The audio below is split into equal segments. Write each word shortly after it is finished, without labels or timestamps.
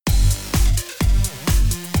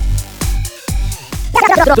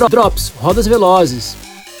Drops, rodas velozes.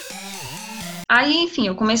 Aí, enfim,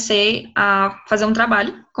 eu comecei a fazer um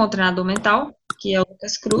trabalho com o treinador mental, que é o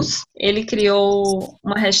Lucas Cruz. Ele criou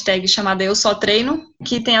uma hashtag chamada Eu Só Treino,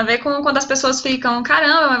 que tem a ver com quando as pessoas ficam,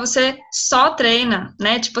 caramba, mas você só treina,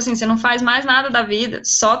 né? Tipo assim, você não faz mais nada da vida,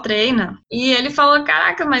 só treina. E ele falou,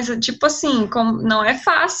 caraca, mas tipo assim, não é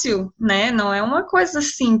fácil, né? Não é uma coisa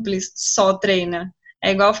simples, só treina.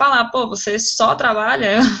 É igual falar, pô, você só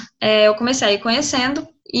trabalha? Eu comecei a ir conhecendo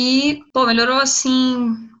e, pô, melhorou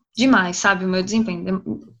assim demais, sabe? O meu desempenho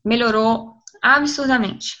melhorou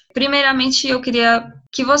absurdamente. Primeiramente, eu queria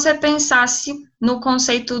que você pensasse no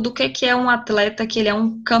conceito do que é um atleta, que ele é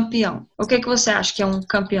um campeão. O que você acha que é um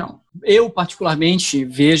campeão? Eu, particularmente,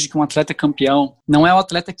 vejo que um atleta campeão não é um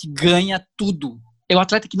atleta que ganha tudo. É um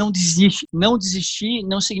atleta que não desiste. Não desistir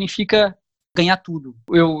não significa ganhar tudo.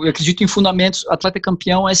 Eu acredito em fundamentos. Atleta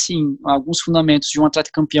campeão é, sim, alguns fundamentos de um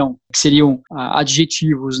atleta campeão, que seriam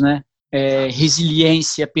adjetivos, né?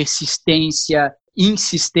 Resiliência, persistência,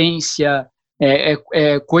 insistência,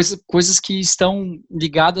 coisas que estão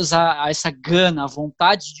ligadas a essa gana, a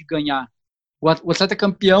vontade de ganhar. O atleta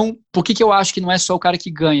campeão, por que eu acho que não é só o cara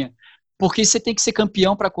que ganha? Porque você tem que ser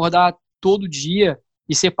campeão para acordar todo dia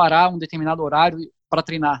e separar um determinado horário para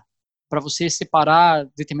treinar, para você separar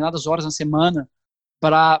determinadas horas na semana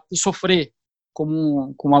para sofrer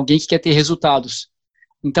como alguém que quer ter resultados.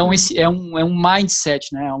 Então, esse é um mindset,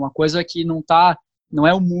 né? É uma coisa que não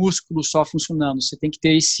é o músculo só funcionando. Você tem que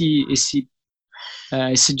ter esse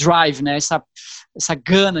drive, né? Essa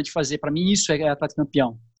gana de fazer. Para mim, isso é atleta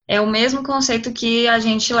campeão. É o mesmo conceito que a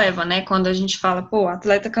gente leva, né? Quando a gente fala, pô,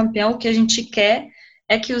 atleta campeão, o que a gente quer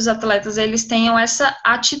é que os atletas, eles tenham essa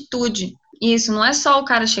atitude. E isso não é só o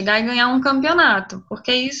cara chegar e ganhar um campeonato,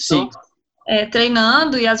 porque isso...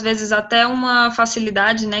 treinando e às vezes até uma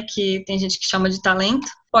facilidade, né, que tem gente que chama de talento,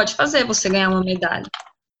 pode fazer você ganhar uma medalha.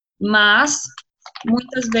 Mas,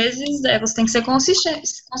 muitas vezes, você tem que ser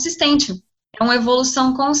consistente. É uma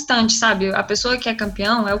evolução constante, sabe? A pessoa que é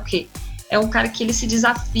campeão é o quê? É um cara que ele se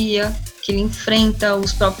desafia, que ele enfrenta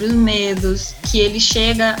os próprios medos, que ele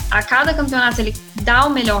chega a cada campeonato, ele dá o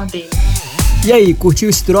melhor dele. E aí, curtiu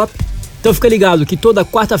esse drop? Então fica ligado que toda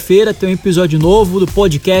quarta-feira tem um episódio novo do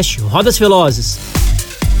podcast Rodas Velozes.